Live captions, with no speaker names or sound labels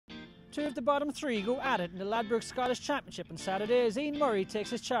Two of the bottom three go at it in the Ladbrokes Scottish Championship on Saturday as Ian Murray takes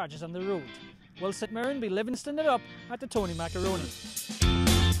his charges on the road. Will St Mirren be Livingston it up at the Tony Macaroni?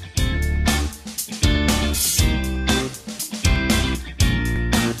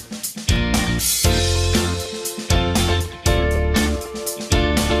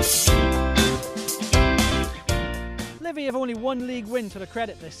 Livy have only one league win to their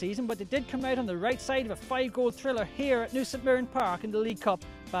credit this season, but they did come out on the right side of a 5-goal thriller here at New St Mirren Park in the League Cup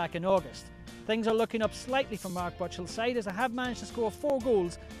back in August. Things are looking up slightly for Mark Butchell's side as they have managed to score 4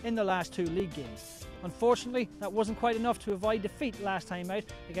 goals in the last 2 league games. Unfortunately, that wasn't quite enough to avoid defeat last time out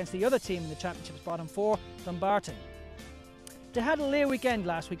against the other team in the Championship's bottom 4, Dumbarton. They had a late weekend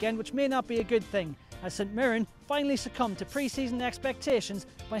last weekend, which may not be a good thing, as St Mirren finally succumbed to pre-season expectations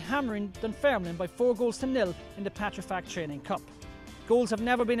by hammering Dunfermline by 4-0 in the Patrifact Training Cup. Goals have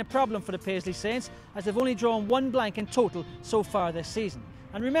never been a problem for the Paisley Saints, as they've only drawn 1 blank in total so far this season.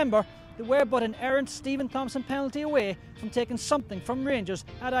 And remember, they were but an errant Stephen Thompson penalty away from taking something from Rangers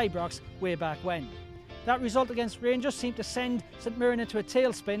at Ibrox way back when. That result against Rangers seemed to send St Mirren into a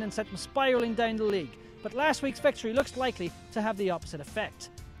tailspin and set them spiralling down the league, but last week's victory looks likely to have the opposite effect.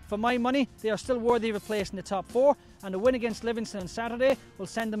 For my money, they are still worthy of a place in the top 4, and a win against Livingston on Saturday will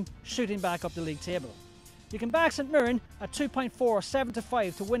send them shooting back up the league table. You can back St Mirren at 2.4 or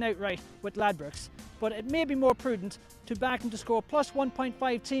 7-5 to win outright with Ladbrokes, but it may be more prudent to back them to score plus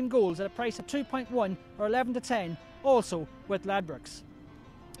 1.5 team goals at a price of 2.1 or 11-10, also with Ladbrokes.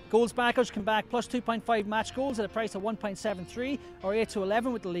 Goals backers can back plus 2.5 match goals at a price of 1.73 or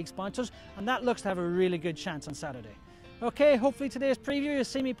 8-11 with the league sponsors, and that looks to have a really good chance on Saturday. Okay, hopefully today's preview you'll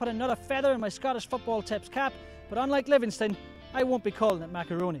see me put another feather in my Scottish football tips cap, but unlike Livingston, I won't be calling it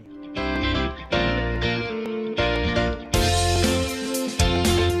macaroni.